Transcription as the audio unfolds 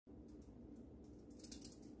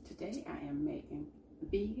Today I am making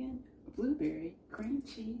vegan blueberry cream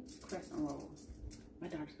cheese crescent rolls. My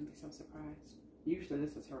daughter's gonna be so surprised. Usually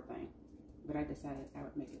this is her thing, but I decided I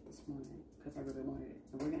would make it this morning because I really wanted it.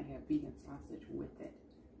 And we're gonna have vegan sausage with it.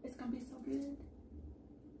 It's gonna be so good.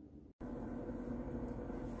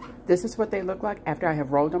 This is what they look like after I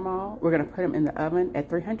have rolled them all. We're gonna put them in the oven at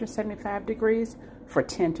 375 degrees for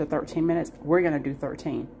 10 to 13 minutes. We're gonna do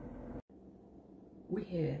 13. We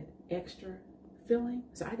had extra filling,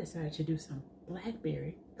 so I decided to do some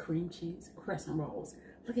Blackberry cream cheese crescent rolls.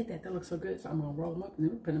 Look at that, that looks so good. So I'm gonna roll them up and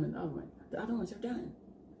then put them in the oven. The other ones are done.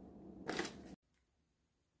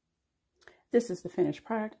 This is the finished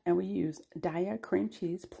product, and we use Daiya Cream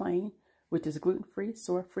Cheese plain, which is gluten-free,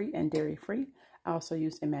 soy-free, and dairy-free. I also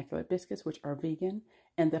used Immaculate Biscuits, which are vegan,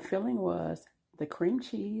 and the filling was the cream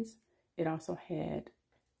cheese. It also had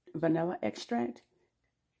vanilla extract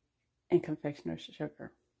and confectioner's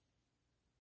sugar.